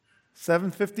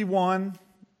7:51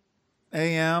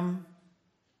 a.m.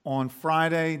 on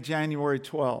Friday, January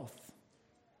 12th.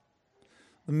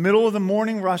 The middle of the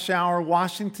morning rush hour,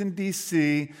 Washington,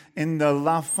 D.C., in the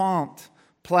L'Enfant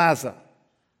Plaza.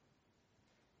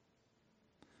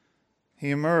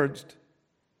 He emerged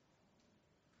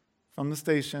from the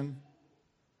station,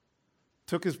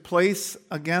 took his place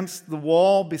against the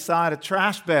wall beside a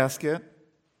trash basket,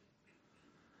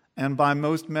 and by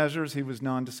most measures, he was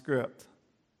nondescript.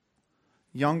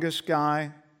 Youngish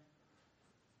guy,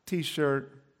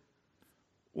 t-shirt,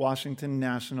 Washington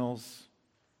Nationals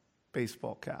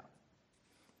baseball cap.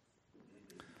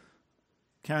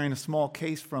 Carrying a small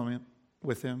case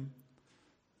with him,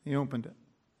 he opened it.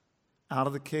 Out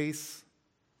of the case,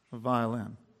 a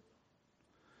violin.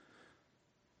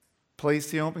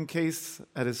 Placed the open case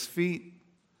at his feet,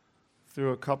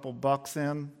 threw a couple bucks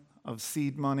in of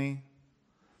seed money,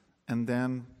 and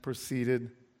then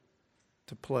proceeded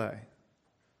to play.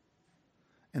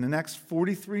 In the next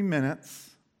 43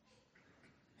 minutes,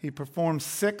 he performed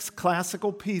 6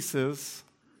 classical pieces.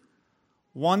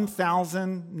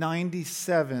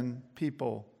 1,097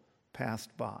 people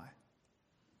passed by.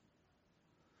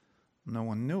 No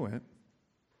one knew it,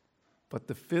 but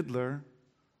the fiddler,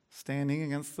 standing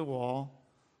against the wall,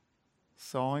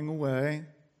 sawing away,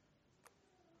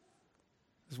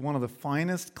 is one of the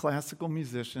finest classical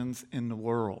musicians in the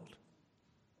world,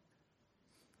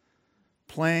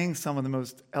 playing some of the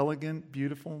most elegant,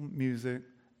 beautiful music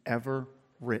ever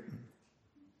written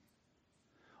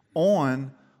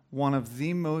on one of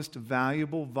the most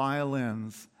valuable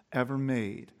violins ever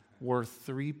made, worth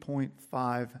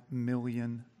 $3.5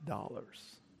 million,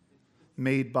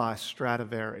 made by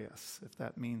Stradivarius, if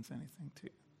that means anything to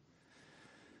you.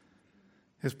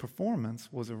 His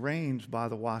performance was arranged by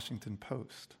the Washington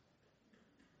Post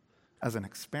as an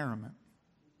experiment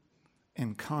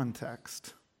in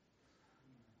context,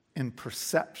 in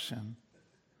perception,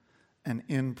 and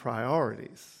in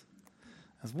priorities,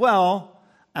 as well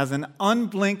as an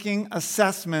unblinking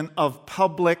assessment of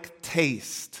public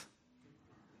taste.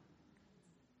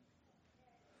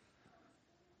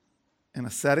 In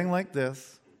a setting like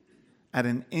this, at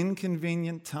an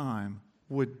inconvenient time,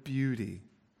 would beauty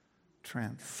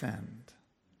transcend?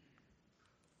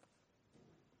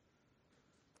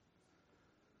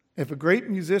 If a great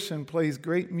musician plays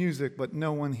great music but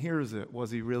no one hears it, was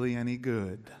he really any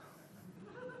good?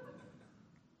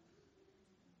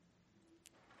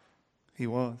 He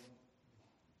was.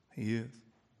 He is.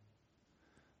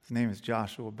 His name is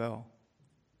Joshua Bell.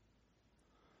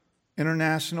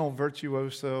 International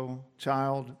virtuoso,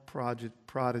 child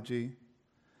prodigy,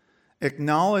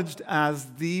 acknowledged as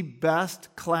the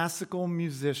best classical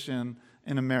musician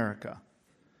in America,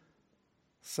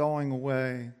 sawing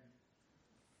away,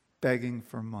 begging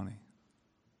for money.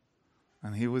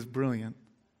 And he was brilliant,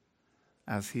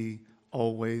 as he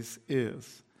always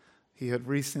is. He had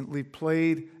recently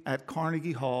played at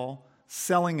Carnegie Hall,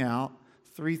 selling out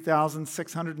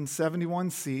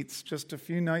 3,671 seats just a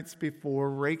few nights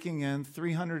before, raking in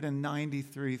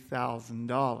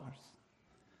 $393,000.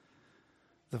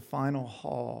 The final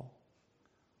haul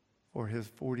for his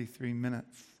 43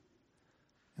 minutes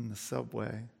in the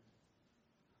subway,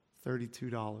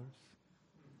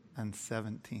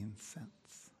 $32.17.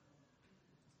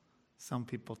 Some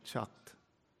people chucked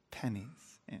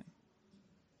pennies in.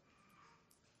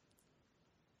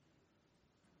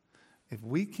 If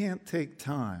we can't take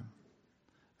time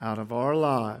out of our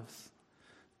lives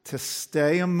to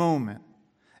stay a moment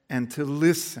and to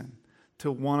listen to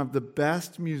one of the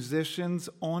best musicians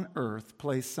on earth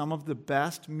play some of the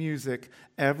best music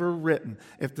ever written,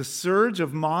 if the surge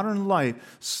of modern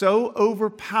life so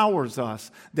overpowers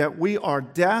us that we are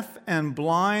deaf and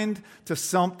blind to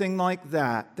something like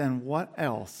that, then what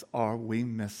else are we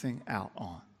missing out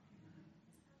on?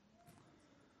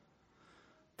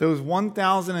 Those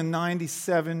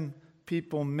 1,097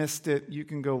 people missed it. You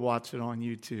can go watch it on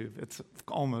YouTube. It's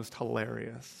almost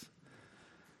hilarious.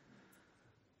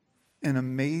 An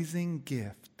amazing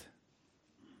gift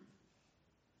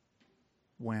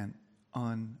went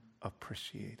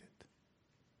unappreciated.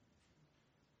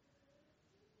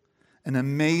 An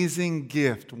amazing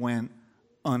gift went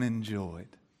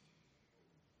unenjoyed,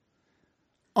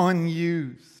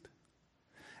 unused.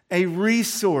 A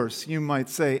resource, you might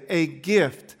say, a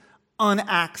gift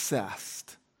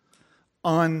unaccessed,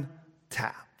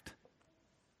 untapped.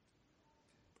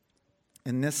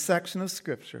 In this section of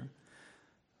Scripture,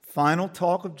 final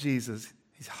talk of Jesus,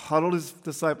 he's huddled his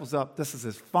disciples up. This is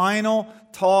his final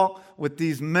talk with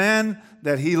these men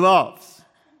that he loves.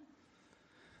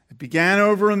 It began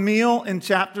over a meal in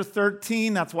chapter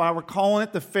 13. That's why we're calling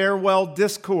it the farewell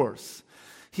discourse.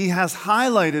 He has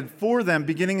highlighted for them,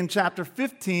 beginning in chapter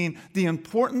 15, the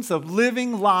importance of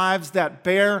living lives that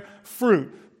bear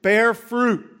fruit. Bear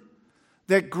fruit.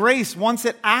 That grace, once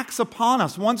it acts upon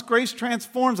us, once grace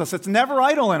transforms us, it's never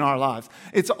idle in our lives.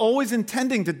 It's always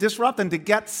intending to disrupt and to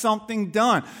get something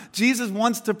done. Jesus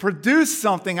wants to produce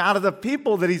something out of the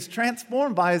people that he's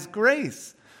transformed by his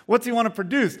grace. What's he want to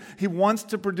produce? He wants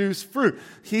to produce fruit.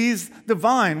 He's the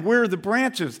vine. We're the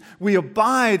branches. We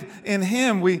abide in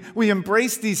him. We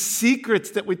embrace these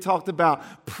secrets that we talked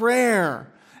about.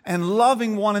 Prayer and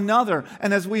loving one another.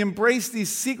 And as we embrace these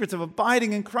secrets of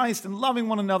abiding in Christ and loving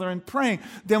one another and praying,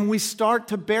 then we start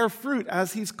to bear fruit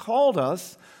as he's called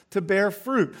us to bear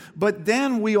fruit. But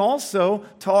then we also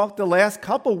talked the last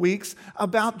couple weeks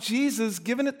about Jesus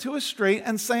giving it to us straight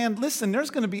and saying, listen, there's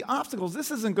going to be obstacles.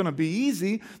 This isn't going to be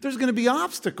easy. There's going to be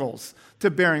obstacles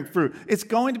to bearing fruit. It's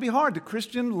going to be hard. The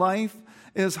Christian life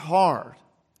is hard.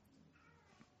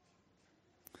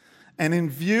 And in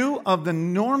view of the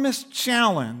enormous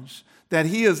challenge that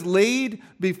he has laid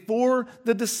before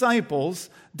the disciples,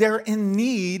 they're in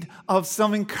need of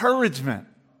some encouragement.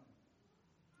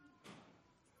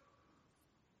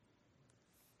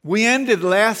 We ended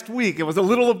last week. It was a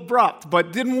little abrupt,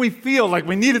 but didn't we feel like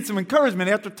we needed some encouragement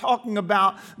after talking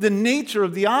about the nature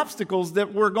of the obstacles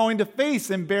that we're going to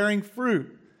face in bearing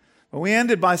fruit? But we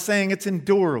ended by saying it's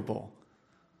endurable.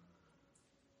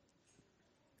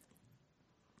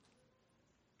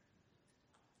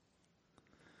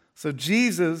 So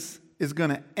Jesus is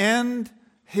going to end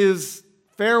his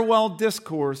farewell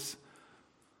discourse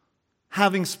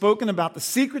having spoken about the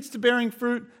secrets to bearing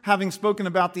fruit, having spoken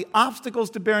about the obstacles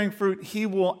to bearing fruit. He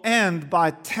will end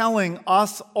by telling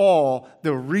us all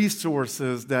the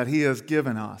resources that he has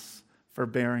given us for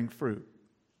bearing fruit.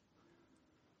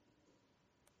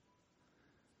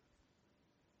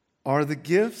 Are the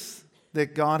gifts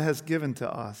that God has given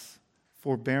to us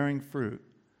for bearing fruit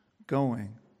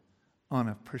going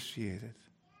unappreciated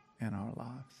in our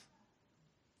lives?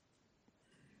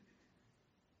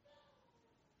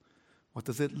 What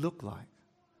does it look like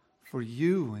for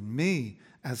you and me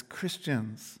as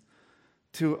Christians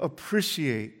to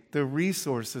appreciate the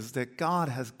resources that God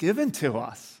has given to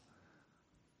us?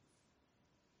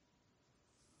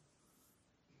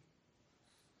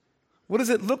 What does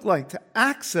it look like to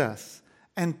access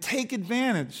and take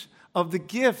advantage of the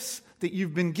gifts that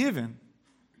you've been given?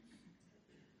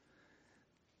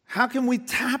 How can we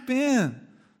tap in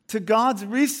to God's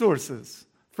resources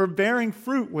for bearing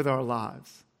fruit with our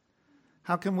lives?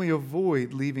 How can we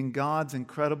avoid leaving God's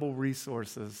incredible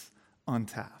resources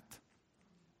untapped?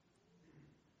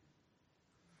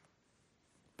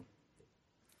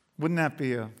 Wouldn't that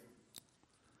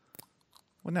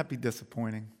be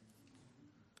disappointing?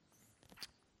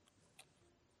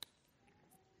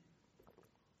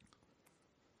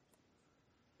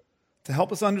 To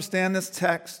help us understand this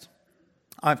text,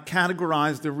 I've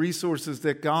categorized the resources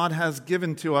that God has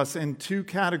given to us in two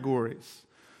categories.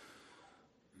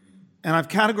 And I've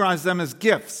categorized them as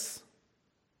gifts,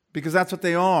 because that's what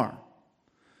they are.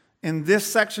 In this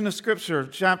section of Scripture,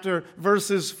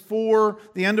 verses 4,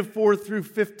 the end of 4 through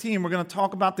 15, we're going to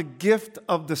talk about the gift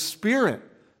of the Spirit,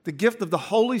 the gift of the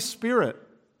Holy Spirit.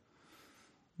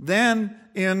 Then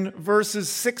in verses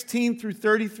 16 through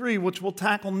 33, which we'll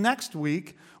tackle next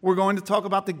week, we're going to talk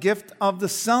about the gift of the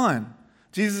Son.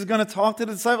 Jesus is going to talk to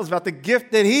the disciples about the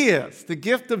gift that he is, the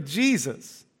gift of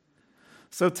Jesus.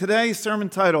 So today's sermon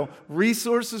title,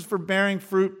 Resources for Bearing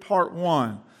Fruit, Part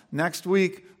 1. Next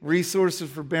week,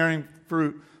 Resources for Bearing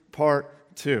Fruit,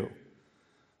 Part 2.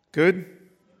 Good?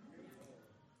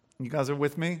 You guys are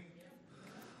with me?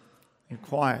 You're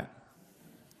quiet.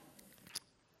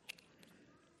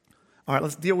 All right,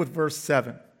 let's deal with verse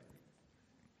 7.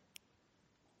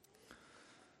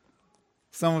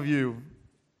 Some of you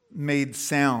made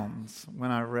sounds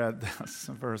when I read this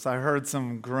verse. I heard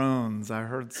some groans. I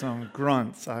heard some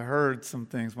grunts. I heard some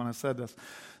things when I said this.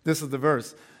 This is the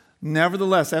verse.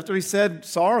 Nevertheless, after he said,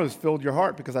 sorrows filled your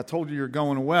heart because I told you you're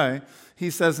going away, he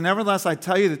says, nevertheless, I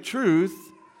tell you the truth.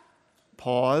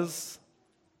 Pause.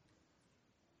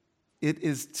 It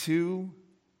is to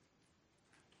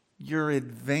your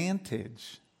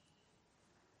advantage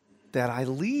that I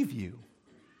leave you.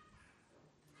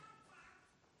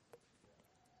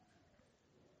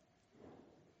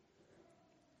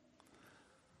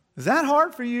 Is that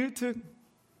hard for you to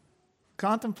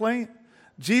contemplate?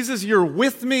 Jesus, you're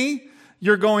with me,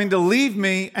 you're going to leave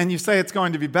me, and you say it's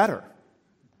going to be better.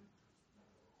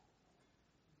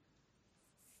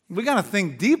 We got to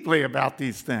think deeply about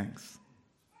these things.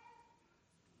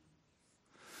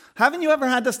 Haven't you ever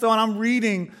had this thought? I'm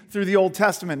reading through the Old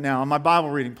Testament now on my Bible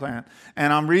reading plan,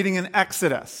 and I'm reading in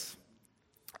Exodus.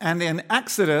 And in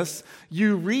Exodus,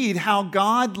 you read how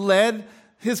God led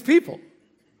his people.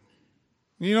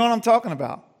 You know what I'm talking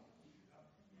about?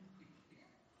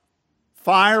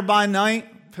 Fire by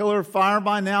night, pillar of fire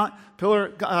by night,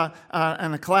 pillar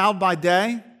and a cloud by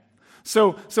day.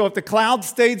 So if the cloud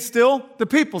stayed still, the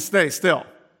people stay still.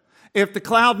 If the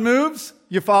cloud moves,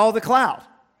 you follow the cloud.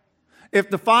 If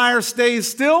the fire stays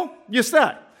still, you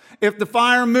stay. If the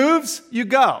fire moves, you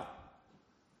go.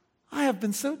 I have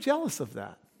been so jealous of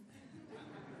that.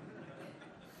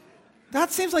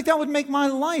 That seems like that would make my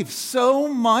life so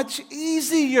much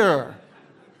easier.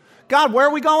 God, where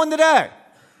are we going today?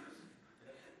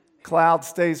 Cloud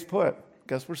stays put.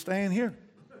 Guess we're staying here.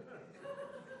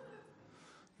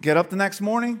 Get up the next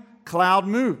morning, cloud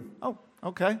move. Oh,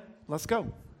 okay, let's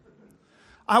go.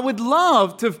 I would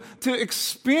love to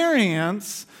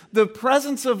experience the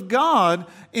presence of God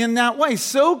in that way.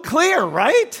 So clear,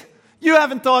 right? You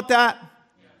haven't thought that?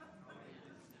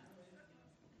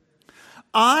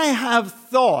 I have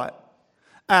thought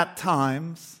at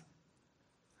times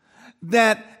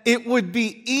that it would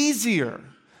be easier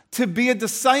to be a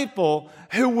disciple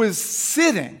who was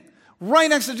sitting right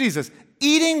next to Jesus,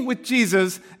 eating with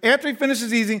Jesus. After he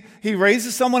finishes eating, he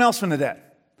raises someone else from the dead.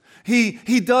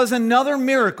 He does another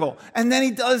miracle, and then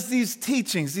he does these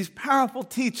teachings, these powerful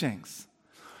teachings.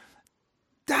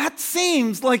 That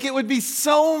seems like it would be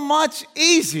so much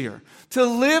easier to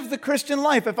live the Christian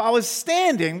life if I was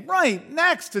standing right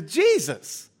next to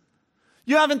Jesus.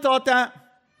 You haven't thought that?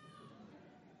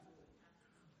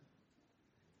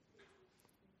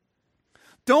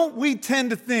 Don't we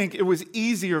tend to think it was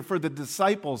easier for the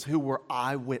disciples who were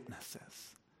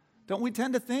eyewitnesses? Don't we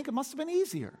tend to think it must have been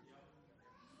easier?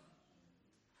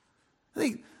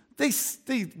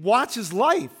 They watch his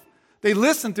life. They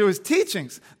listen to his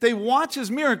teachings. They watch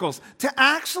his miracles. To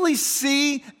actually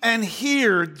see and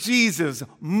hear Jesus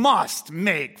must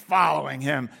make following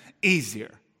him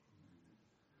easier.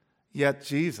 Yet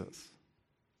Jesus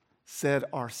said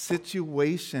our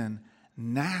situation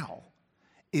now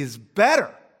is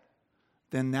better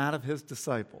than that of his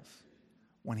disciples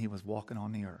when he was walking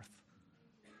on the earth.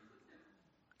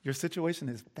 Your situation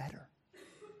is better.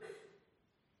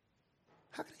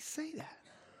 How can he say that?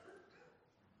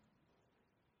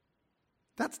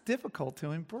 That's difficult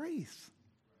to embrace.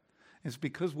 It's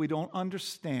because we don't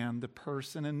understand the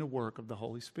person and the work of the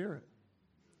Holy Spirit.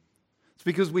 It's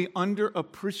because we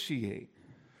underappreciate,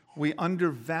 we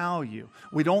undervalue,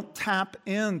 we don't tap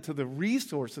into the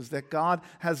resources that God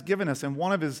has given us. And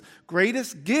one of his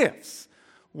greatest gifts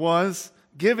was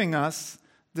giving us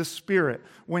the Spirit.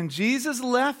 When Jesus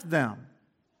left them,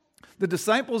 the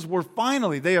disciples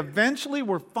eventually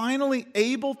were finally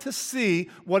able to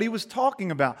see what he was talking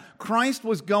about. Christ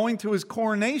was going to his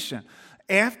coronation.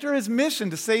 After his mission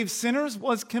to save sinners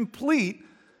was complete,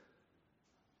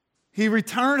 he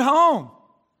returned home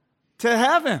to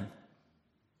heaven.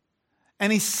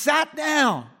 And he sat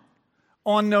down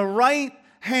on the right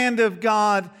hand of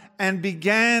God and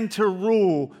began to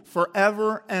rule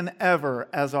forever and ever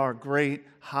as our great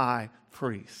high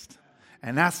priest.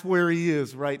 And that's where he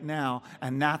is right now,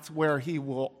 and that's where he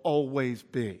will always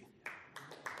be.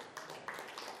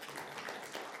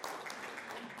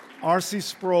 R.C.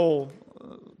 Sproul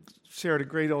shared a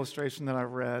great illustration that I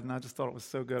read, and I just thought it was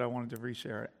so good I wanted to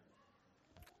reshare it.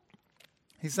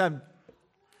 He said,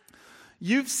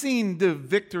 you've seen the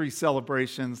victory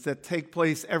celebrations that take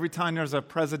place every time there's a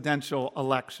presidential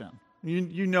election.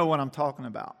 You know what I'm talking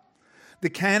about. The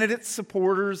candidates'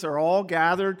 supporters are all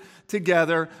gathered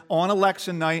together on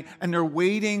election night, and they're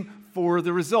waiting for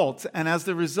the results. And as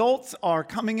the results are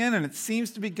coming in and it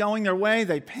seems to be going their way,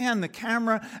 they pan the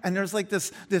camera, and there's like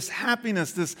this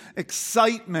happiness, this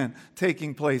excitement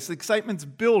taking place. The excitement's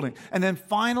building. And then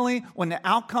finally, when the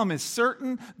outcome is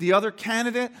certain, the other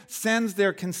candidate sends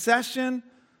their concession.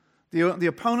 The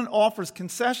opponent offers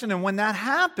concession, and when that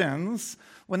happens,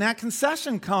 when that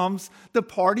concession comes, the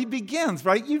party begins,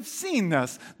 right? You've seen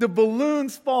this. The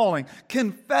balloons falling,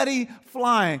 confetti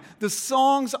flying, the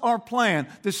songs are playing,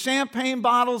 the champagne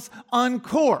bottles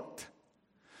uncorked.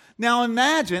 Now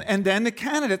imagine, and then the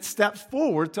candidate steps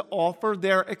forward to offer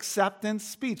their acceptance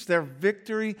speech, their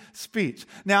victory speech.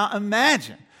 Now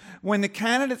imagine, when the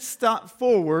candidates stepped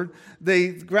forward, they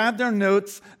grabbed their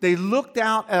notes, they looked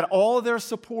out at all of their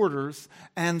supporters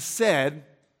and said,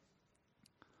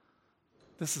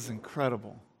 this is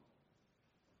incredible.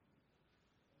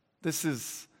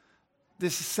 This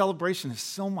celebration is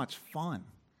so much fun.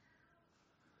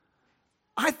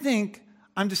 I think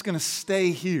I'm just going to stay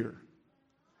here.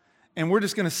 And we're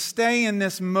just going to stay in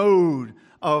this mode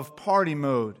of party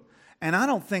mode. And I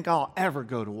don't think I'll ever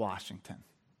go to Washington.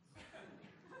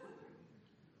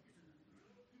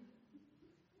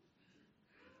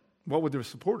 What would the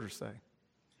supporters say?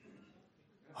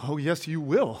 Oh, yes, you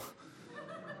will.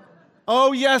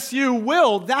 Oh, yes, you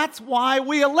will. That's why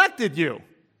we elected you.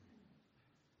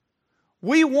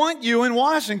 We want you in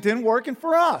Washington working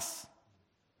for us.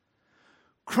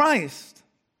 Christ,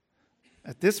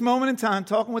 at this moment in time,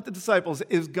 talking with the disciples,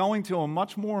 is going to a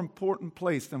much more important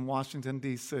place than Washington,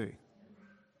 D.C.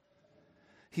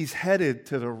 He's headed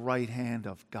to the right hand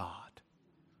of God.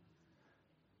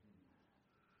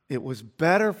 It was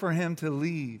better for him to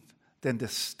leave than to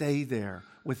stay there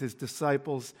with his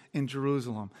disciples in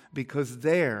Jerusalem, because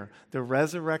there the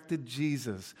resurrected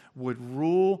Jesus would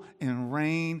rule and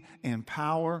reign in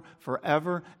power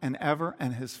forever and ever,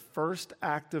 and his first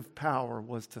act of power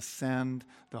was to send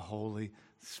the Holy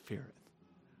Spirit.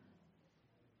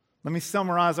 Let me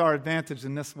summarize our advantage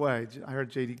in this way. I heard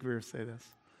J.D. Greear say this.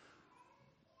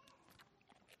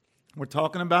 We're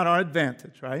talking about our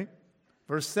advantage, right?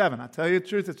 Verse 7, I tell you the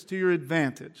truth, it's to your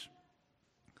advantage.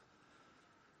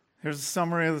 Here's a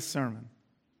summary of the sermon.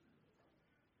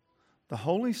 The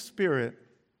Holy Spirit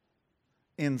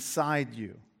inside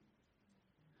you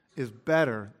is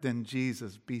better than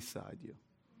Jesus beside you.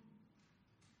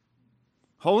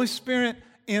 Holy Spirit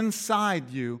inside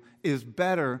you is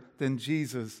better than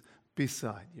Jesus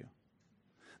beside you.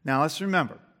 Now let's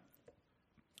remember.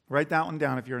 Write that one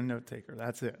down if you're a note taker.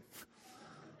 That's it.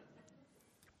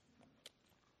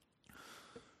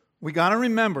 We got to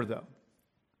remember, though,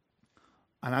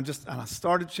 and I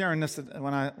started sharing this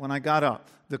when I got up.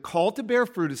 The call to bear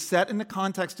fruit is set in the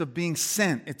context of being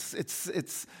sent.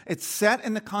 It's set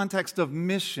in the context of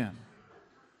mission.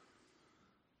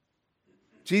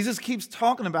 Jesus keeps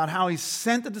talking about how he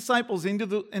sent the disciples into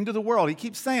the world. He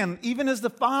keeps saying, even as the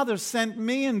Father sent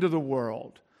me into the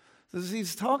world.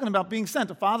 He's talking about being sent.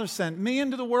 The Father sent me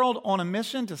into the world on a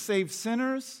mission to save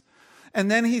sinners. And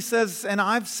then he says, and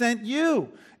I've sent you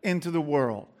into the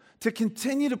world to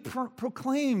continue to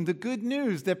proclaim the good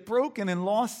news that broken and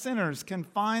lost sinners can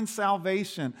find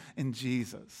salvation in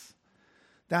Jesus.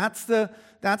 That's the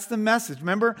message.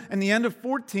 Remember, in the end of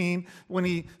 14, when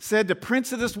he said, the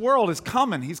prince of this world is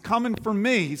coming. He's coming for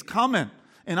me. He's coming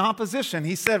in opposition.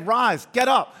 He said, rise, get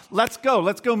up, let's go.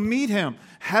 Let's go meet him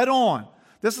head on.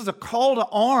 This is a call to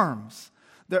arms.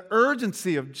 The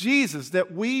urgency of Jesus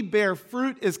that we bear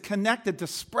fruit is connected to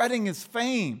spreading his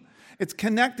fame. It's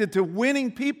connected to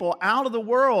winning people out of the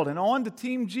world and on to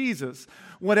Team Jesus.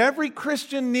 What every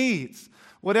Christian needs,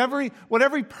 what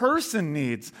every person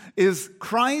needs is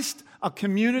Christ, a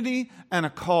community, and a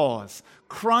cause.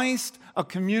 Christ, a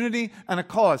community, and a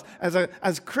cause.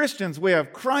 As Christians, we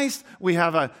have Christ, we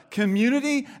have a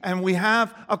community, and we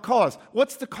have a cause.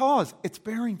 What's the cause? It's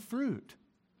bearing fruit.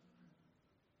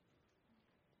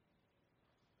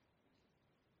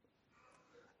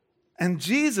 And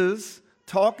Jesus,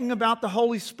 talking about the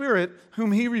Holy Spirit,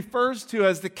 whom he refers to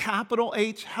as the capital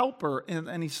H helper,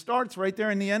 and he starts right there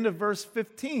in the end of verse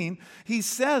 15, he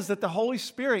says that the Holy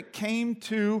Spirit came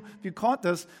to, if you caught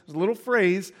this, a little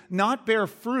phrase, not bear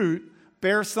fruit,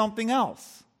 bear something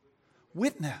else.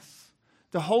 Witness.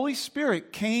 The Holy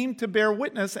Spirit came to bear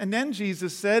witness, and then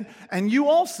Jesus said, and you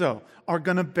also are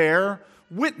going to bear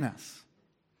witness.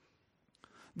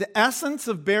 The essence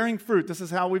of bearing fruit, this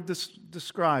is how we've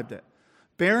described it.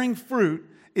 Bearing fruit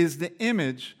is the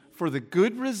image for the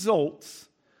good results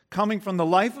coming from the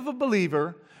life of a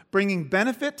believer, bringing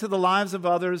benefit to the lives of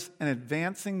others, and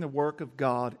advancing the work of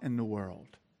God in the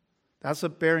world. That's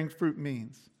what bearing fruit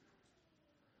means.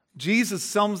 Jesus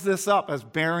sums this up as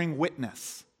bearing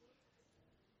witness.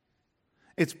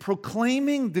 It's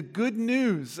proclaiming the good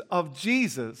news of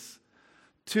Jesus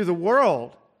to the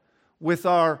world with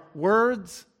our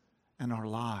words and our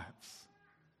lives.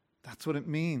 That's what it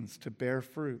means to bear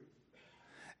fruit.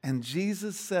 And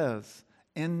Jesus says,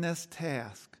 in this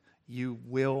task, you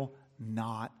will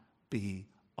not be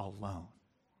alone.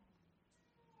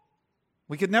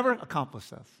 We could never accomplish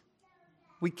this.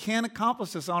 We can't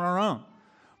accomplish this on our own,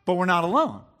 but we're not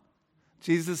alone.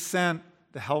 Jesus sent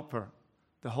the Helper,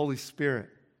 the Holy Spirit.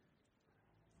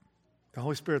 The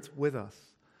Holy Spirit's with us.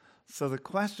 So the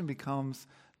question becomes,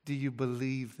 do you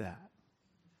believe that?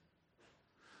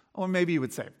 Or maybe you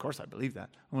would say, of course I believe that.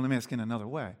 Well, let me ask in another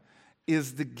way.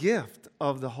 Is the gift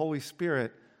of the Holy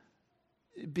Spirit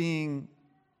being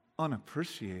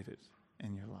unappreciated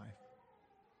in your life?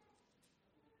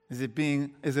 Is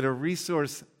it a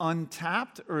resource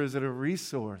untapped, or is it a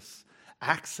resource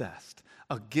accessed,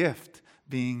 a gift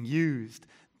being used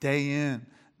day in,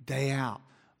 day out,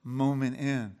 moment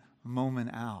in, moment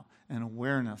out, an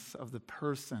awareness of the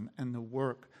person and the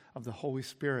work of the Holy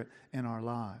Spirit in our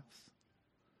lives?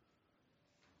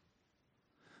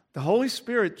 The Holy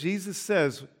Spirit, Jesus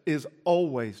says, is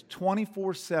always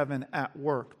 24/7 at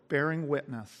work, bearing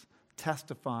witness,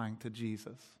 testifying to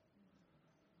Jesus.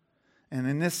 And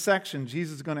in this section,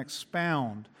 Jesus is going to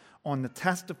expound on the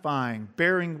testifying,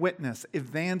 bearing witness,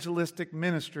 evangelistic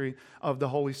ministry of the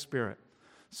Holy Spirit.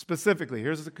 Specifically,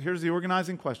 here's the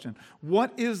organizing question.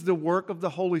 What is the work of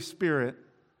the Holy Spirit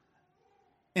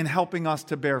in helping us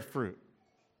to bear fruit?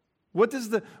 What does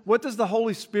the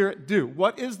Holy Spirit do?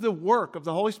 What is the work of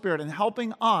the Holy Spirit in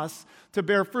helping us to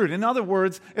bear fruit? In other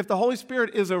words, if the Holy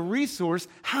Spirit is a resource,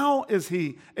 how is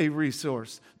He a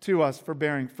resource to us for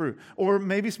bearing fruit? Or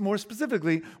maybe more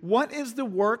specifically, what is the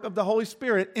work of the Holy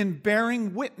Spirit in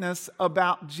bearing witness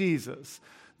about Jesus?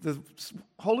 The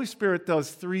Holy Spirit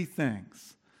does three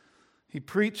things. He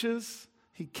preaches,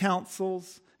 He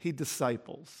counsels, He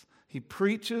disciples. He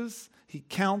preaches, He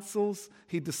counsels,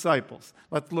 He disciples.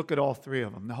 Let's look at all three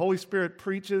of them. The Holy Spirit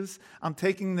preaches. I'm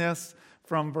taking this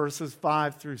from verses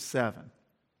 5 through 7.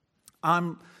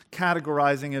 I'm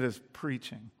categorizing it as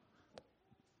preaching.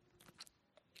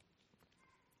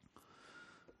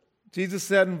 Jesus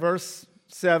said in verse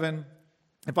 7,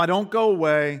 if I don't go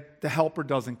away, the Helper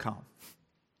doesn't come.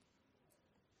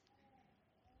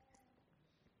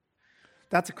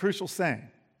 That's a crucial saying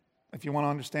if you want to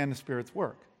understand the Spirit's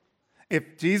work.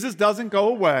 If Jesus doesn't go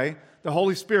away, the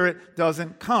Holy Spirit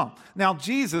doesn't come. Now,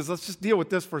 Jesus, let's just deal with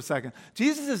this for a second.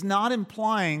 Jesus is not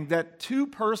implying that two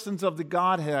persons of the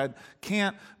Godhead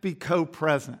can't be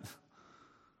co-present.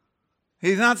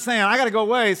 He's not saying, I got to go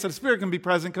away so the Spirit can be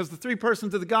present because the three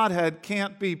persons of the Godhead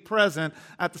can't be present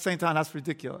at the same time. That's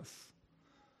ridiculous.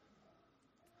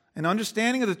 An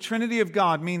understanding of the Trinity of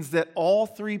God means that all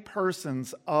three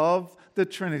persons of the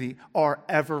Trinity are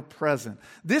ever present.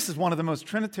 This is one of the most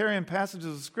Trinitarian passages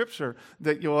of Scripture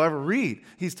that you'll ever read.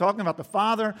 He's talking about the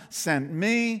Father sent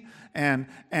me, and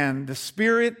the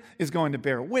Spirit is going to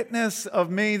bear witness of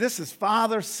me. This is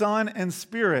Father, Son, and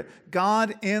Spirit,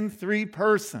 God in three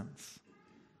persons.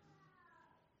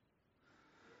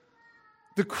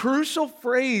 The crucial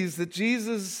phrase that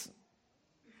Jesus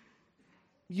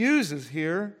uses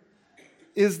here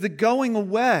is the going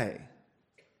away.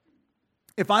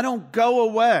 If I don't go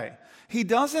away,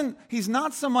 he's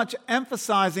not so much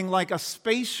emphasizing like a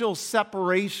spatial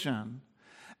separation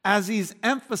as he's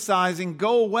emphasizing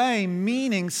go away,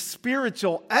 meaning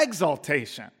spiritual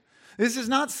exaltation. This is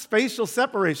not spatial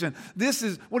separation. This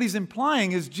is what he's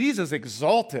implying is Jesus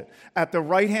exalted at the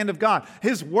right hand of God.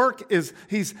 His work is,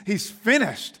 he's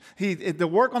finished. The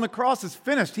work on the cross is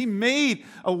finished. He made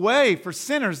a way for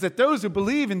sinners that those who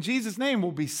believe in Jesus' name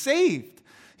will be saved.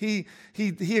 He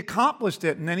accomplished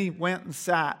it, and then he went and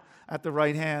sat at the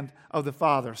right hand of the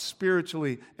Father,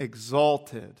 spiritually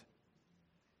exalted.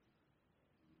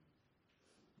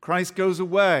 Christ goes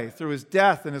away through his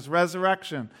death and his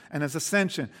resurrection and his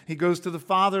ascension. He goes to the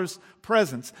Father's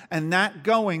presence. And that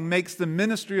going makes the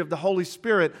ministry of the Holy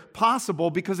Spirit possible,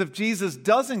 because if Jesus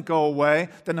doesn't go away,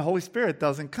 then the Holy Spirit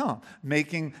doesn't come,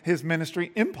 making his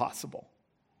ministry impossible.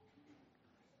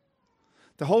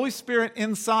 The Holy Spirit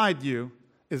inside you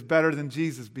is better than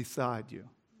Jesus beside you.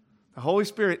 The Holy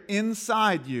Spirit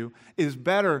inside you is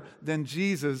better than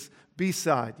Jesus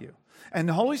beside you. And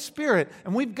the Holy Spirit,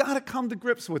 and we've got to come to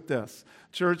grips with this,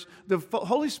 church, the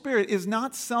Holy Spirit is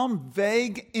not some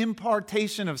vague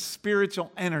impartation of spiritual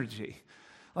energy.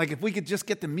 Like if we could just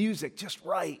get the music just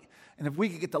right, and if we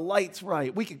could get the lights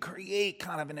right, we could create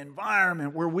kind of an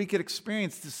environment where we could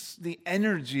experience the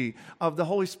energy of the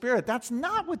Holy Spirit. That's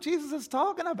not what Jesus is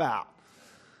talking about.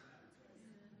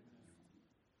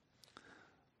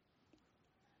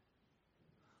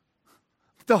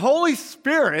 The Holy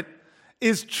Spirit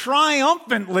is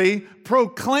triumphantly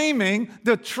proclaiming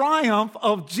the triumph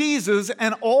of Jesus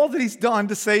and all that he's done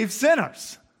to save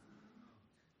sinners.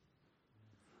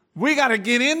 We got to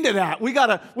get into that. We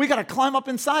got to climb up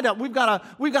inside that. We've got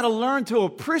to learn to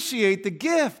appreciate the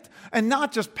gift and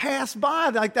not just pass by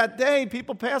like that day.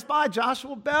 People pass by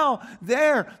Joshua Bell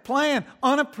there playing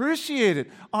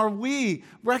unappreciated. Are we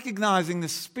recognizing the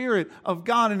Spirit of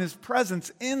God and his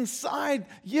presence inside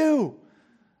you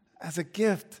as a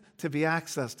gift to be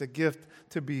accessed, a gift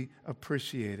to be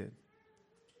appreciated?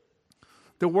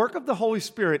 The work of the Holy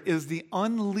Spirit is the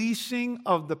unleashing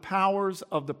of the powers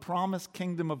of the promised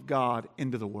kingdom of God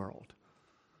into the world.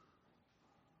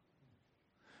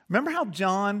 Remember how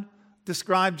John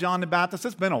described John the Baptist?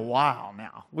 It's been a while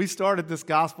now. We started this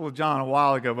Gospel of John a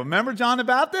while ago, but remember John the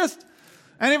Baptist?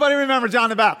 Anybody remember John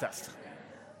the Baptist?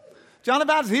 John the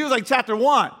Baptist, he was like chapter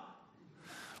 1.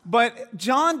 But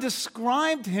John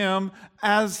described him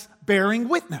as bearing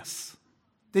witness,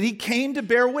 that he came to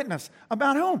bear witness.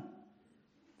 About whom?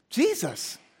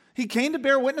 Jesus. He came to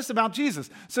bear witness about Jesus.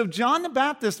 So John the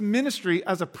Baptist's ministry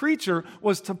as a preacher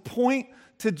was to point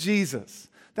to Jesus.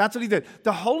 That's what he did.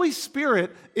 The Holy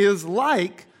Spirit is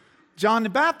like John the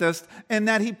Baptist in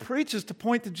that he preaches to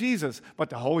point to Jesus. But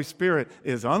the Holy Spirit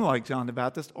is unlike John the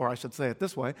Baptist, or I should say it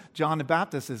this way, John the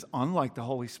Baptist is unlike the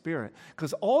Holy Spirit.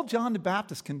 Because all John the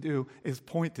Baptist can do is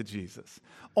point to Jesus.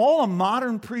 All a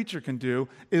modern preacher can do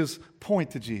is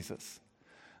point to Jesus.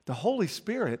 The Holy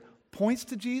Spirit points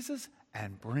to Jesus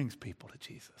and brings people to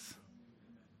Jesus.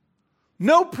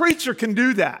 No preacher can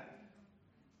do that.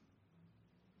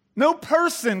 No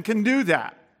person can do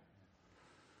that.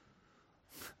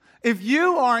 If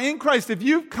you are in Christ, if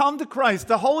you've come to Christ,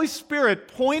 the Holy Spirit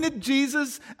pointed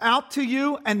Jesus out to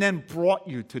you and then brought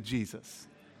you to Jesus.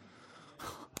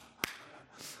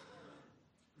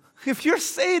 If you're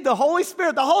saved, the Holy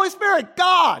Spirit,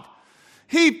 God,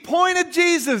 He pointed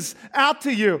Jesus out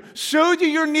to you, showed you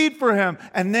your need for Him,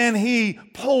 and then He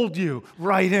pulled you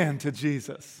right into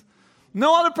Jesus.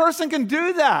 No other person can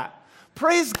do that.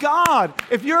 Praise God.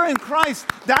 If you're in Christ,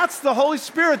 that's the Holy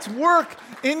Spirit's work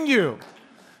in you.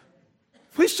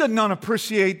 We should not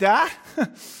appreciate that.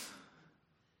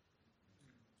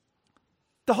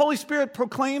 The Holy Spirit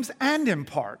proclaims and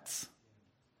imparts.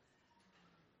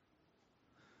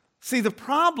 See, the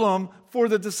problem for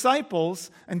the disciples,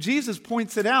 and Jesus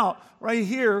points it out right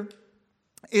here,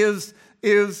 is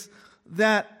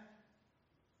that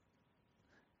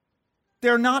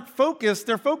they're not focused.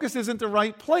 Their focus isn't the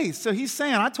right place. So he's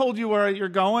saying, I told you where you're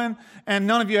going, and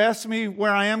none of you asked me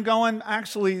where I am going.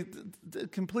 Actually,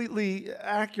 completely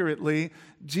accurately,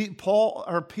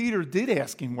 Peter did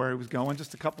ask him where he was going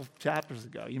just a couple chapters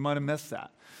ago. You might have missed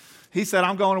that. He said,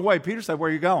 I'm going away. Peter said,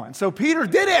 where are you going? So Peter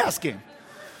did ask him.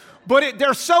 But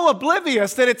they're so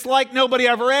oblivious that it's like nobody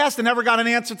ever asked and never got an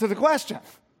answer to the question.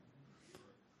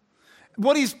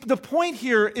 The point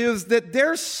here is that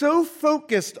they're so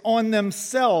focused on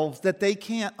themselves that they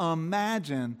can't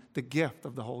imagine the gift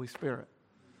of the Holy Spirit.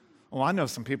 Well, I know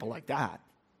some people like that.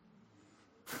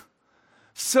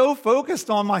 So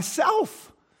focused on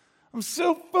myself. I'm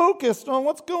so focused on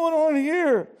what's going on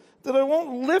here that I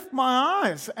won't lift my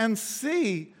eyes and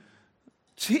see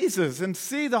Jesus and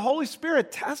see the Holy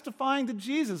Spirit testifying to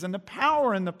Jesus and the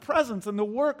power and the presence and the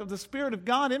work of the Spirit of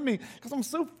God in me because I'm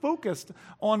so focused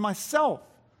on myself.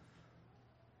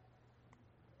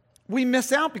 We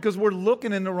miss out because we're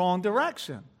looking in the wrong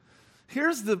direction.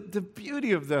 Here's the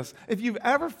beauty of this. If you've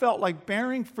ever felt like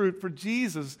bearing fruit for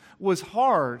Jesus was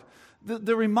hard,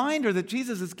 the reminder that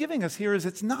Jesus is giving us here is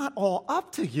it's not all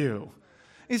up to you.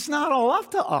 It's not all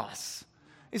up to us.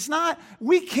 It's not,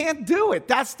 we can't do it.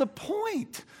 That's the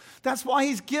point. That's why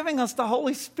He's giving us the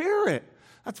Holy Spirit.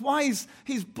 That's why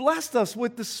He's blessed us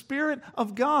with the Spirit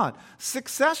of God.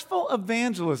 Successful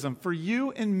evangelism for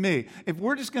you and me. If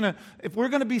we're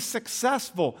going to be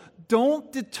successful, don't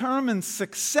determine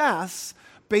success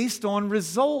based on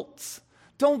results.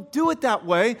 Don't do it that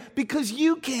way because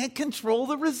you can't control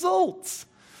the results.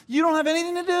 You don't have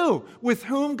anything to do with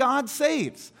whom God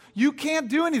saves. You can't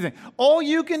do anything. All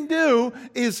you can do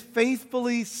is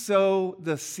faithfully sow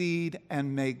the seed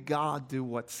and may God do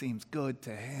what seems good to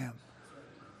Him.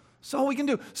 That's all we can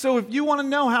do. So if you want to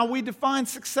know how we define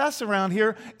success around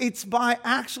here, it's by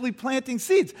actually planting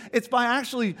seeds. It's by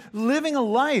actually living a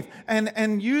life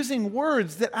and using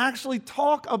words that actually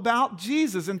talk about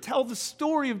Jesus and tell the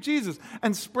story of Jesus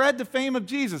and spread the fame of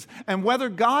Jesus. And whether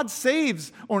God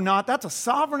saves or not, that's a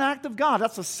sovereign act of God.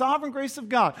 That's a sovereign grace of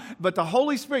God. But the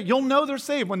Holy Spirit, you'll know they're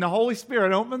saved when the Holy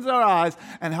Spirit opens their eyes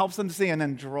and helps them to see and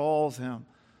then draws them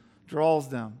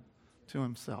to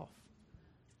Himself.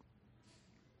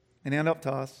 And hand up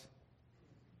to us.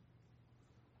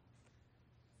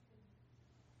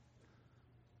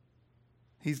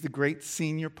 He's the great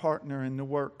senior partner in the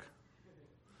work.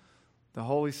 The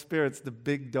Holy Spirit's the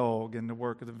big dog in the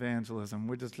work of evangelism.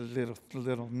 We're just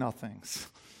little nothings.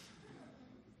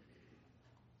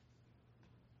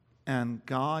 And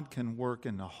God can work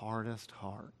in the hardest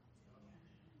heart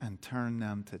and turn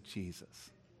them to Jesus.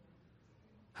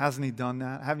 Hasn't He done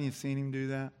that? Haven't you seen Him do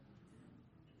that?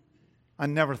 I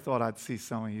never thought I'd see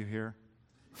some of you here.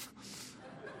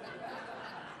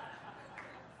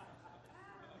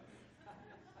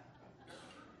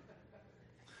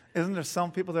 Isn't there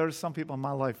some people, there are some people in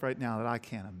my life right now that I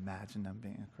can't imagine them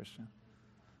being a Christian.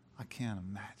 I can't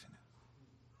imagine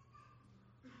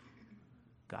it.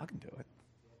 God can do it.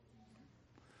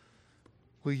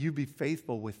 Will you be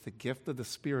faithful with the gift of the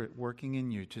Spirit working in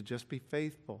you to just be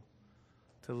faithful,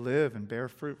 to live and bear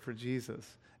fruit for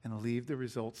Jesus? And leave the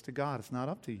results to God. It's not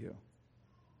up to you.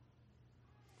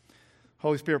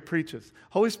 Holy Spirit preaches.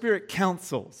 Holy Spirit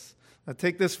counsels. I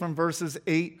take this from verses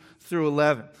 8 through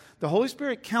 11. The Holy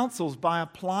Spirit counsels by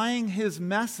applying His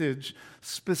message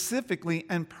specifically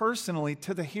and personally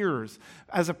to the hearers.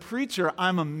 As a preacher,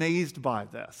 I'm amazed by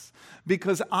this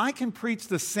because I can preach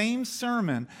the same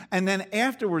sermon and then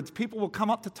afterwards people will come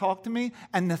up to talk to me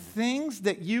and the things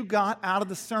that you got out of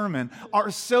the sermon are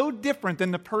so different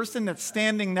than the person that's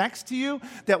standing next to you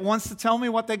that wants to tell me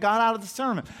what they got out of the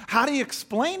sermon. How do you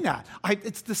explain that?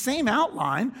 It's the same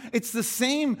outline. It's the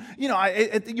same,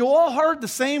 you all heard the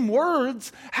same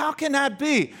words. How can that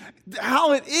be?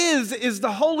 How it is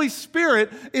the Holy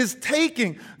Spirit is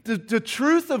taking the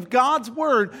truth of God's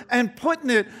Word and putting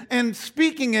it and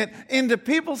speaking it into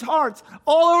people's hearts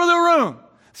all over the room,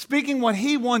 speaking what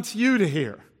He wants you to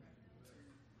hear.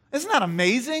 Isn't that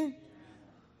amazing?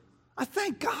 I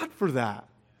thank God for that.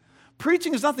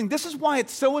 Preaching is nothing. This is why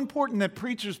it's so important that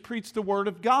preachers preach the Word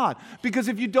of God. Because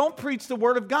if you don't preach the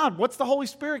Word of God, what's the Holy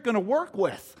Spirit going to work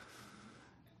with?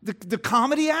 The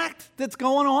comedy act that's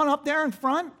going on up there in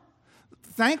front?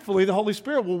 Thankfully, the Holy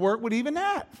Spirit will work with even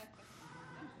that.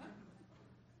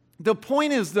 The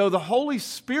point is, though, the Holy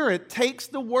Spirit takes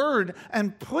the Word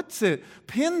and puts it,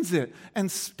 pins it,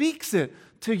 and speaks it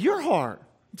to your heart,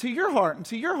 to your heart, and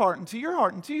to your heart, and to your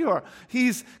heart, and to your heart.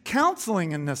 He's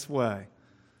counseling in this way.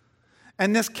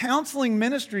 And this counseling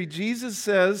ministry, Jesus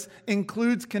says,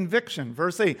 includes conviction.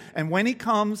 Verse 8, and when He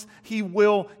comes, He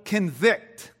will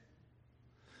convict.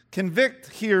 Convict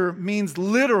here means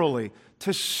literally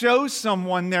to show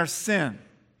someone their sin.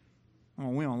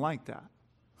 Well, we don't like that.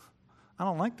 I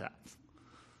don't like that.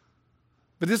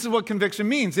 But this is what conviction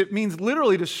means. It means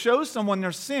literally to show someone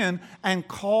their sin and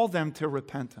call them to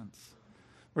repentance.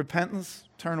 Repentance,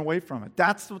 turn away from it.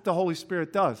 That's what the Holy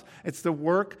Spirit does. It's the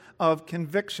work of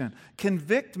conviction.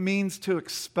 Convict means to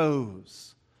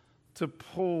expose, to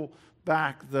pull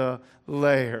back the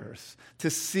layers, to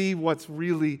see what's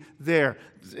really there.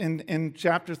 In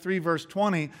chapter 3, verse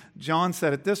 20, John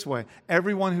said it this way: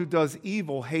 everyone who does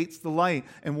evil hates the light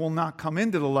and will not come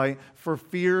into the light for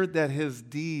fear that his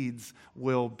deeds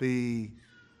will be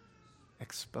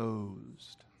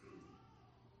exposed,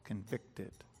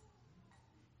 convicted.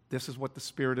 This is what the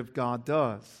Spirit of God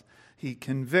does. He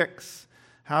convicts.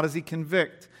 How does He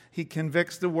convict? He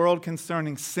convicts the world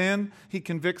concerning sin. He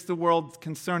convicts the world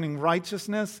concerning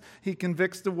righteousness. He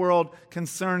convicts the world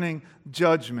concerning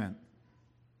judgment.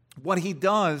 What He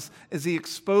does is He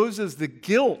exposes the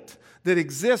guilt that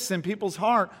exists in people's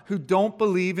heart who don't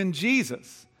believe in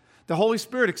Jesus. The Holy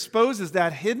Spirit exposes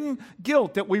that hidden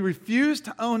guilt that we refuse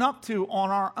to own up to on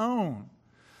our own.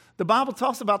 The Bible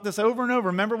talks about this over and over.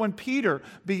 Remember when Peter,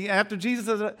 after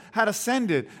Jesus had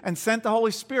ascended and sent the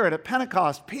Holy Spirit at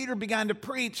Pentecost, Peter began to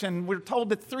preach, and we're told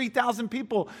that 3,000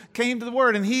 people came to the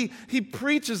Word, and he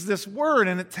preaches this Word,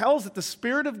 and it tells that the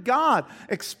Spirit of God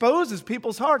exposes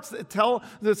people's hearts.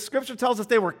 The Scripture tells us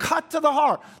they were cut to the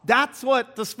heart. That's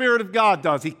what the Spirit of God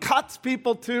does. He cuts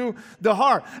people to the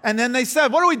heart. And then they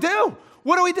said, what do we do?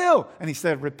 What do we do? And He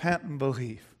said, repent and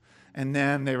believe. And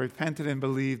then they repented and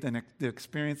believed, and the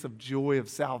experience of joy of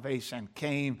salvation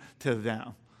came to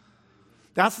them.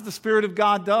 That's what the Spirit of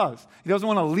God does. He doesn't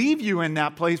want to leave you in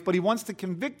that place, but He wants to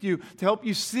convict you to help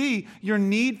you see your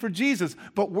need for Jesus.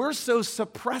 But we're so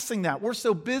suppressing that. We're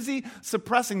so busy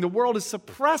suppressing. The world is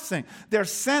suppressing their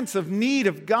sense of need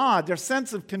of God, their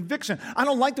sense of conviction. I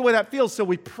don't like the way that feels, so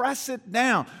we press it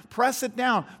down, press it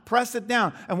down, press it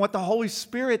down. And what the Holy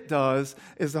Spirit does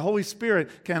is the Holy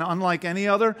Spirit can, unlike any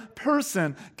other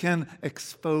person, can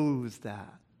expose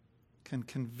that. Can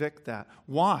convict that.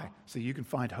 Why? So you can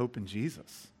find hope in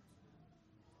Jesus.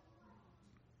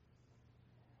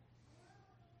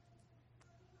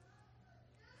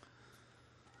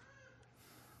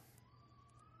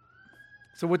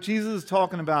 So what Jesus is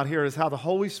talking about here is how the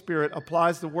Holy Spirit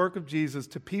applies the work of Jesus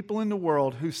to people in the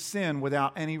world who sin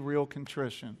without any real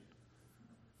contrition,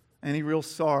 any real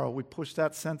sorrow. We push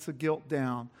that sense of guilt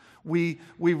down. We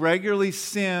regularly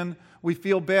sin. We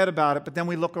feel bad about it, but then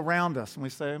we look around us and we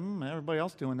say, everybody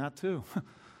else doing that too.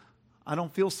 I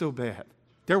don't feel so bad.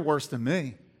 They're worse than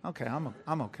me. Okay,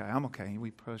 I'm okay. And we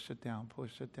push it down,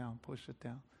 push it down, push it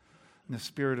down. And the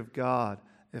Spirit of God,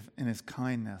 in His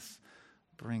kindness,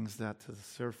 brings that to the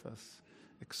surface,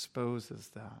 exposes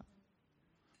that.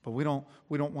 But we don't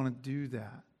want to do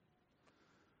that.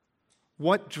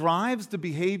 What drives the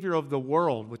behavior of the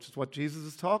world, which is what Jesus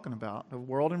is talking about, the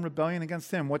world in rebellion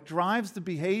against Him, what drives the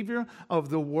behavior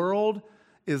of the world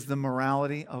is the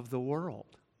morality of the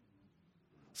world.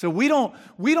 So we don't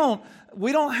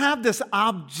have this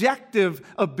objective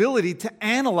ability to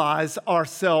analyze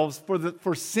ourselves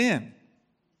for sin,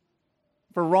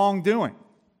 for wrongdoing.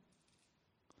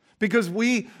 because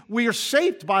we are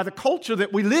shaped by the culture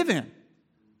that we live in.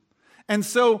 And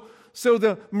so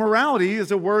the morality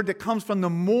is a word that comes from the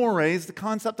mores, the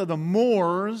concept of the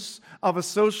mores of a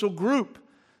social group,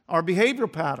 our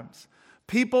behavioral patterns.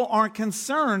 People aren't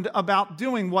concerned about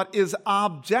doing what is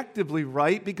objectively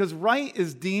right because right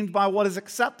is deemed by what is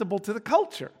acceptable to the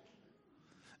culture.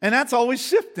 And that's always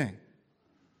shifting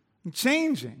and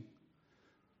changing.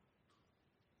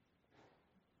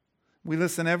 We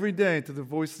listen every day to the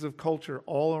voices of culture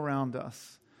all around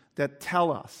us that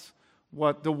tell us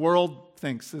what the world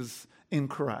thinks is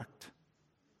incorrect,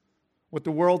 what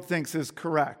the world thinks is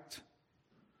correct,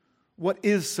 what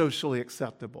is socially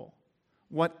acceptable,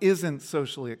 what isn't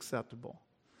socially acceptable.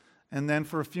 And then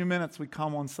for a few minutes we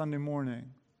come on Sunday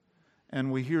morning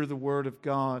and we hear the Word of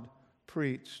God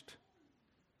preached.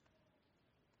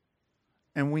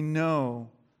 And we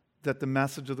know that the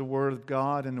message of the Word of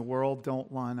God and the world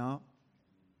don't line up.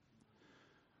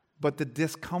 But the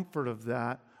discomfort of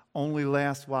that only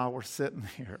lasts while we're sitting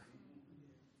here.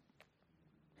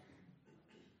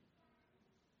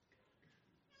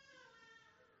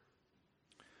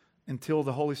 Until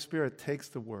the Holy Spirit takes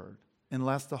the Word.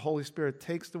 Unless the Holy Spirit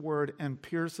takes the Word and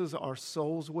pierces our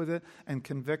souls with it and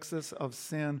convicts us of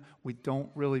sin, we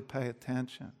don't really pay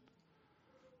attention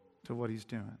to what He's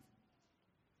doing.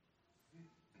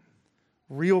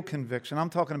 Real conviction. I'm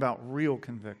talking about real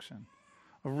conviction.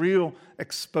 A real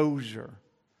exposure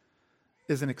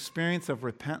is an experience of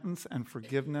repentance and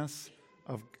forgiveness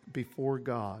before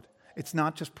God. It's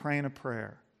not just praying a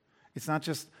prayer. It's not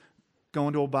just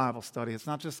going to a Bible study. It's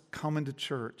not just coming to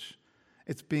church.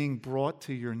 It's being brought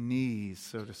to your knees,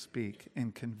 so to speak,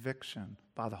 in conviction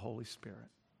by the Holy Spirit.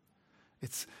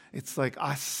 It's like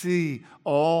I see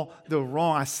all the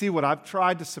wrong. I see what I've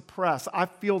tried to suppress. I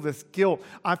feel this guilt.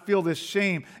 I feel this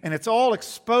shame. And it's all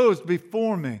exposed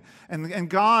before me. And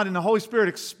God and the Holy Spirit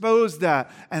expose that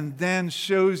and then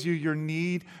shows you your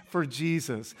need for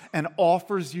Jesus and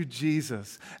offers you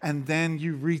Jesus. And then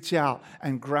you reach out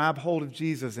and grab hold of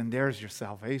Jesus and there's your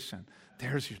salvation.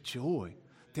 There's your joy.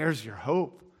 There's your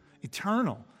hope.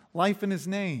 Eternal. Life in His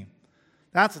name.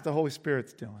 That's what the Holy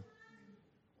Spirit's doing.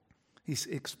 He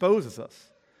exposes us.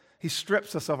 He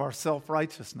strips us of our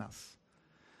self-righteousness.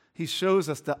 He shows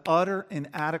us the utter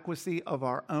inadequacy of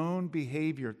our own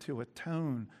behavior to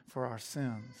atone for our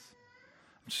sins.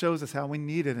 It shows us how we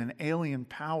needed an alien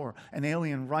power, an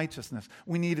alien righteousness.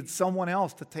 We needed someone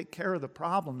else to take care of the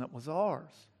problem that was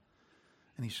ours.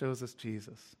 And He shows us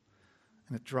Jesus.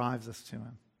 And it drives us to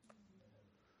Him.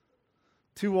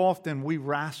 Too often we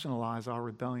rationalize our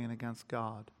rebellion against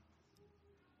God.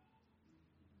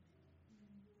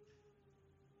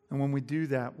 And when we do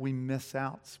that, we miss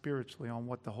out spiritually on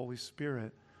what the Holy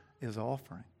Spirit is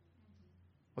offering,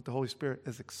 what the Holy Spirit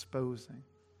is exposing.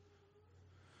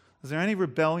 Is there any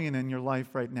rebellion in your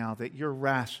life right now that you're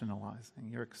rationalizing,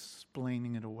 you're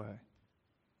explaining it away?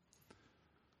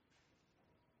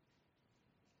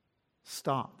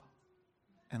 Stop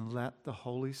and let the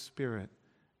Holy Spirit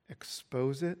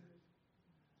expose it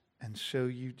and show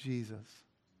you Jesus,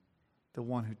 the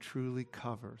one who truly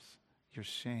covers your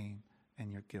shame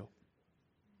and your guilt.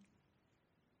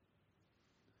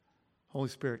 Holy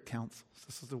Spirit counsels.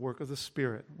 This is the work of the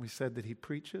Spirit. We said that He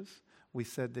preaches. We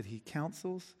said that He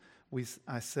counsels.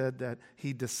 I said that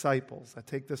He disciples. I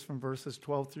take this from verses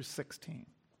 12 through 16.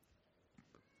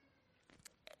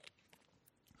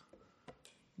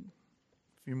 A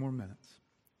few more minutes.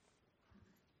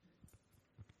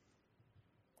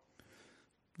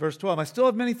 Verse 12, I still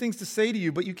have many things to say to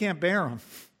you, but you can't bear them.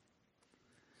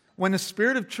 When the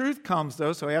Spirit of truth comes,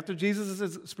 though, so after Jesus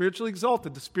is spiritually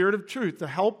exalted, the Spirit of truth, the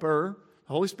Helper,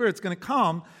 the Holy Spirit's going to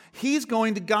come, He's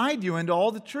going to guide you into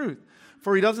all the truth.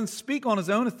 For He doesn't speak on His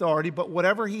own authority, but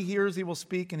whatever He hears, He will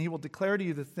speak, and He will declare to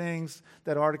you the things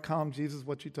that are to come. Jesus,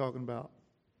 what you talking about?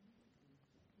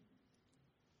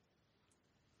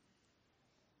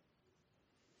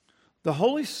 The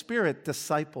Holy Spirit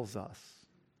disciples us.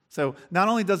 So not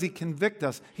only does He convict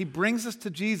us, He brings us to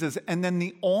Jesus, and then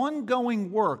the ongoing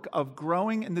work of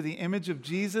growing into the image of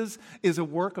Jesus is a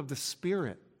work of the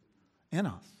Spirit in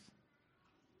us.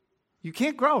 You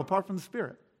can't grow apart from the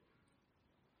Spirit.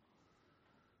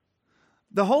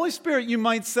 The Holy Spirit, you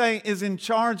might say, is in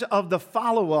charge of the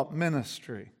follow-up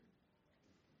ministry.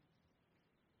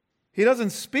 He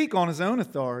doesn't speak on His own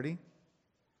authority.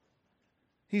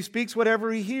 He speaks whatever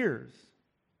He hears.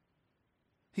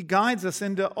 He guides us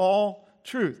into all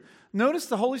truth. Notice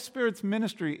the Holy Spirit's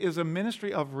ministry is a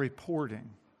ministry of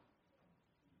reporting.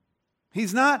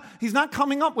 He's not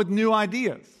coming up with new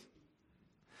ideas.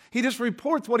 He just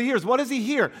reports what He hears. What does He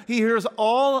hear? He hears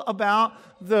all about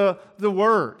the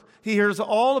Word. He hears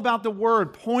all about the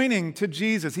Word pointing to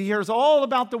Jesus. He hears all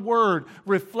about the Word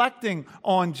reflecting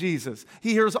on Jesus.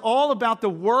 He hears all about the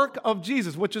work of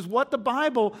Jesus, which is what the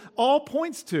Bible all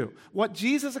points to, what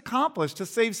Jesus accomplished to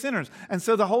save sinners. And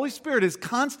so the Holy Spirit is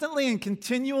constantly and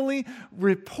continually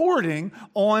reporting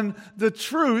on the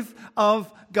truth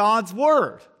of God's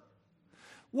Word.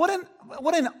 What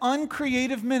an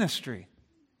uncreative ministry.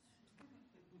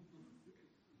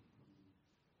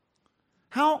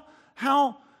 How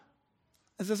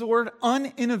is this a word?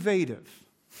 Uninnovative.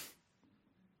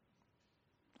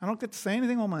 I don't get to say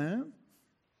anything on my own.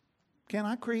 Can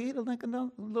I create a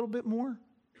little bit more?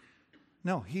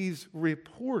 No, he's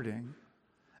reporting,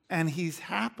 and he's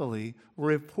happily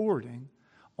reporting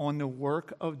on the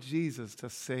work of Jesus to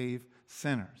save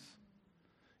sinners.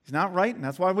 He's not writing.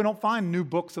 That's why we don't find new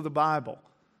books of the Bible.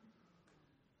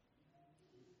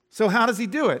 So how does he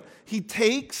do it? He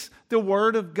takes the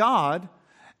Word of God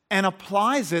and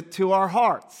applies it to our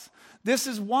hearts. This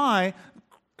is why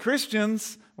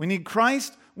Christians, we need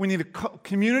Christ, we need a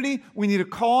community, we need a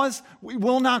cause. We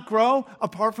will not grow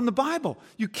apart from the Bible.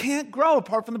 You can't grow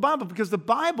apart from the Bible because the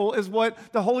Bible is what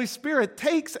the Holy Spirit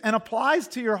takes and applies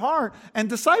to your heart and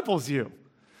disciples you.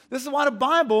 This is why the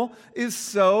Bible is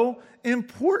so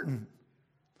important.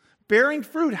 Bearing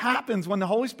fruit happens when the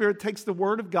Holy Spirit takes the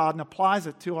Word of God and applies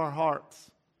it to our hearts.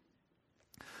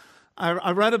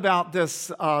 I read about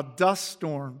this dust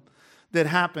storm that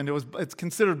happened. It's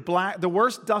considered the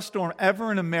worst dust storm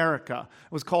ever in America.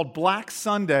 It was called Black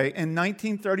Sunday in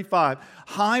 1935.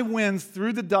 High winds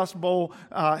through the Dust Bowl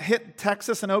hit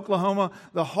Texas and Oklahoma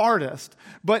the hardest.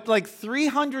 But like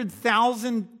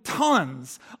 300,000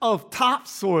 tons of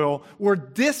topsoil were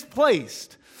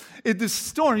displaced. This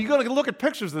storm, you got to look at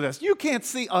pictures of this. You can't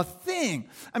see a thing.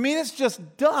 I mean, it's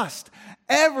just dust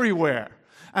everywhere.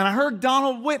 And I heard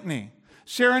Donald Whitney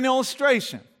share an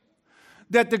illustration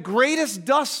that the greatest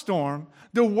dust storm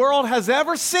the world has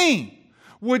ever seen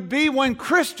would be when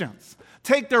Christians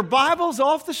take their Bibles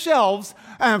off the shelves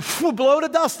and blow the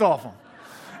dust off them.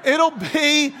 It'll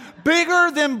be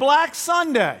bigger than Black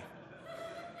Sunday.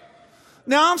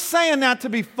 Now, I'm saying that to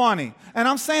be funny, and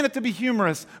I'm saying it to be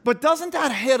humorous, but doesn't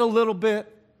that hit a little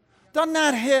bit? Doesn't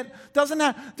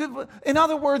that, in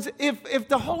other words, if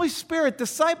the Holy Spirit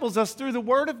disciples us through the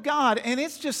Word of God and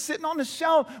it's just sitting on the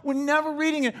shelf, we're never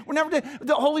reading it,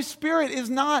 the Holy Spirit is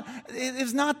not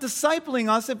discipling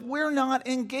us if we're not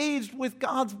engaged with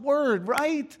God's Word,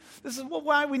 right? This is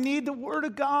why we need the Word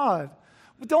of God.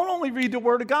 But don't only read the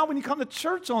Word of God when you come to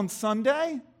church on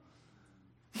Sunday.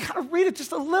 You got to read it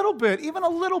just a little bit, even a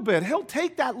little bit. He'll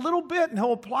take that little bit and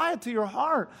he'll apply it to your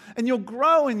heart. And you'll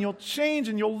grow and you'll change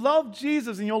and you'll love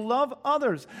Jesus and you'll love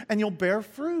others and you'll bear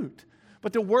fruit.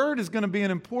 But the Word is going to be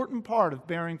an important part of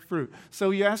bearing fruit.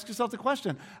 So you ask yourself the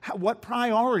question, what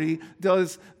priority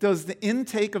does the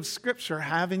intake of Scripture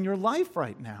have in your life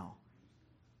right now?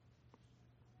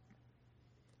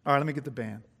 All right, let me get the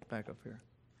band back up here.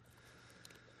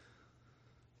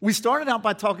 We started out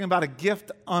by talking about a gift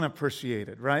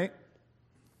unappreciated, right?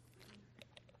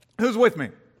 Who's with me?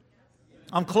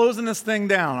 I'm closing this thing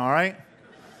down, all right?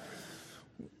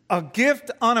 A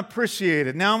gift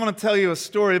unappreciated. Now I'm going to tell you a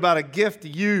story about a gift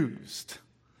used.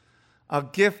 A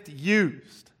gift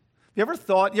used. You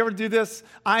ever do this?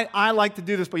 I like to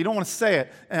do this, but you don't want to say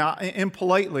it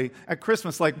impolitely at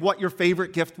Christmas, like what your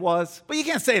favorite gift was. But you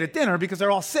can't say it at dinner because they're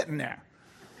all sitting there.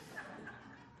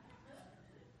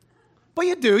 But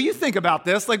you do. You think about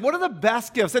this. Like, what are the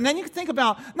best gifts? And then you think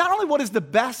about not only what is the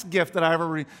best gift that I ever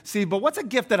received, but what's a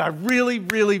gift that I really,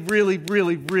 really, really,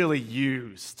 really, really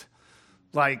used?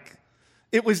 Like,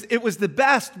 it was the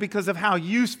best because of how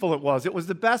useful it was. It was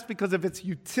the best because of its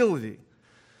utility.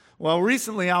 Well,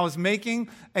 recently I was making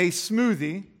a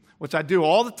smoothie, which I do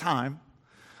all the time.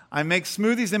 I make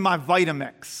smoothies in my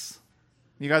Vitamix.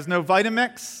 You guys know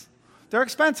Vitamix? They're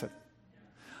expensive.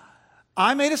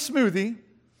 I made a smoothie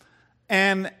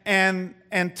and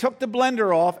took the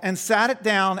blender off and sat it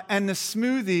down, and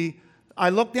I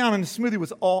looked down and the smoothie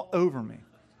was all over me.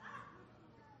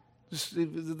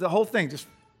 The whole thing, just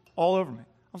all over me.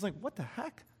 I was like, what the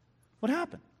heck? What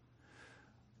happened?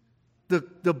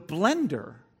 The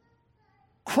blender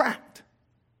cracked.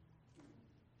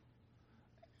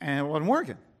 And it wasn't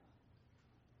working.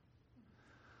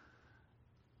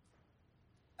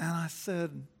 And I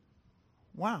said,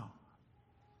 wow,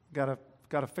 got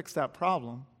to fix that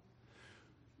problem.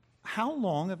 How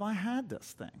long have I had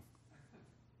this thing?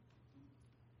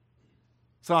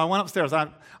 So I went upstairs.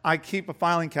 I keep a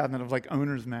filing cabinet of like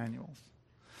owner's manuals.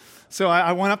 So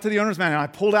I went up to the owner's manual. I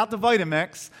pulled out the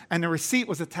Vitamix, and the receipt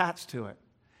was attached to it.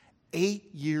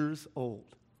 8 years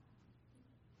old.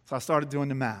 So I started doing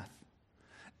the math.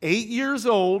 8 years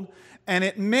old, and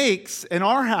it makes, in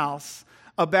our house,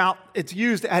 it's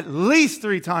used at least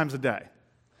 3 times a day.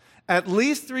 At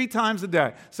least 3 times a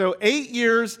day. So 8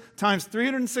 years times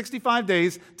 365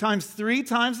 days times 3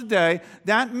 times a day,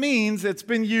 that means it's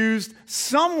been used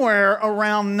somewhere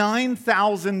around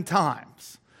 9,000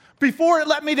 times before it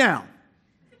let me down.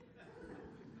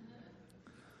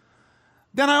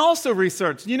 Then I also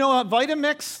researched,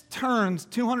 Vitamix turns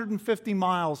 250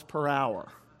 miles per hour.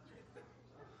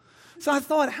 So I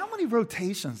thought, how many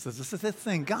rotations does this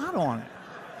thing got on it?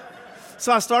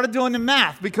 So I started doing the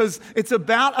math because it's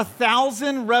about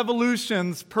 1,000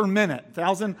 revolutions per minute,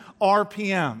 1,000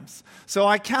 RPMs. So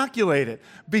I calculated.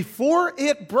 Before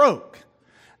it broke,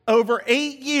 over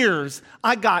 8 years,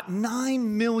 I got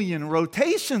 9 million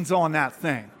rotations on that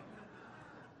thing.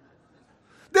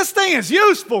 This thing is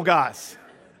useful, guys.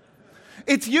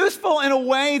 It's useful in a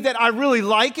way that I really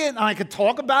like it, and I could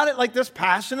talk about it like this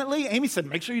passionately. Amy said,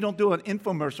 make sure you don't do an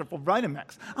infomercial for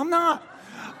Vitamix. I'm not.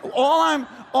 All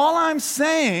I'm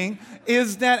saying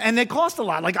is that, and they cost a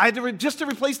lot. Like just to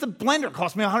replace the blender, it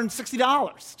cost me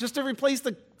 $160. Just to replace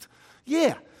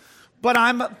yeah. But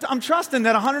I'm trusting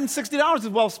that $160 is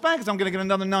well spent because I'm going to get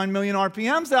another 9 million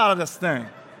RPMs out of this thing.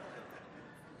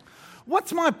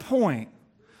 What's my point?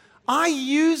 I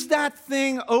use that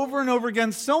thing over and over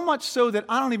again, so much so that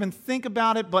I don't even think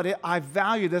about it, but I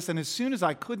value this. And as soon as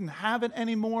I couldn't have it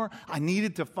anymore, I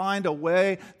needed to find a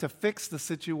way to fix the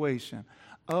situation.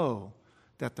 Oh,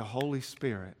 that the Holy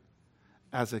Spirit,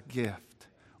 as a gift,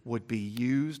 would be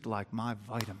used like my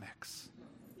Vitamix.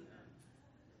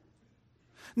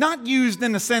 Not used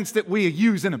in the sense that we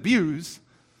use and abuse,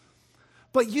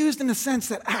 but used in the sense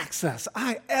that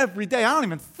every day, I don't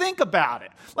even think about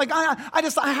it. Like I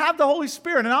have the Holy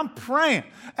Spirit and I'm praying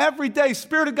every day,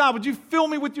 Spirit of God, would you fill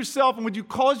me with yourself and would you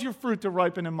cause your fruit to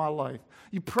ripen in my life?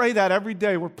 You pray that every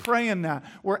day. We're praying that.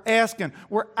 We're asking.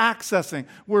 We're accessing.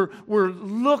 We're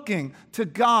looking to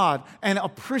God and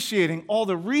appreciating all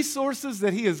the resources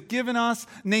that He has given us,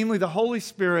 namely the Holy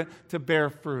Spirit, to bear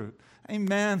fruit.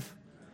 Amen.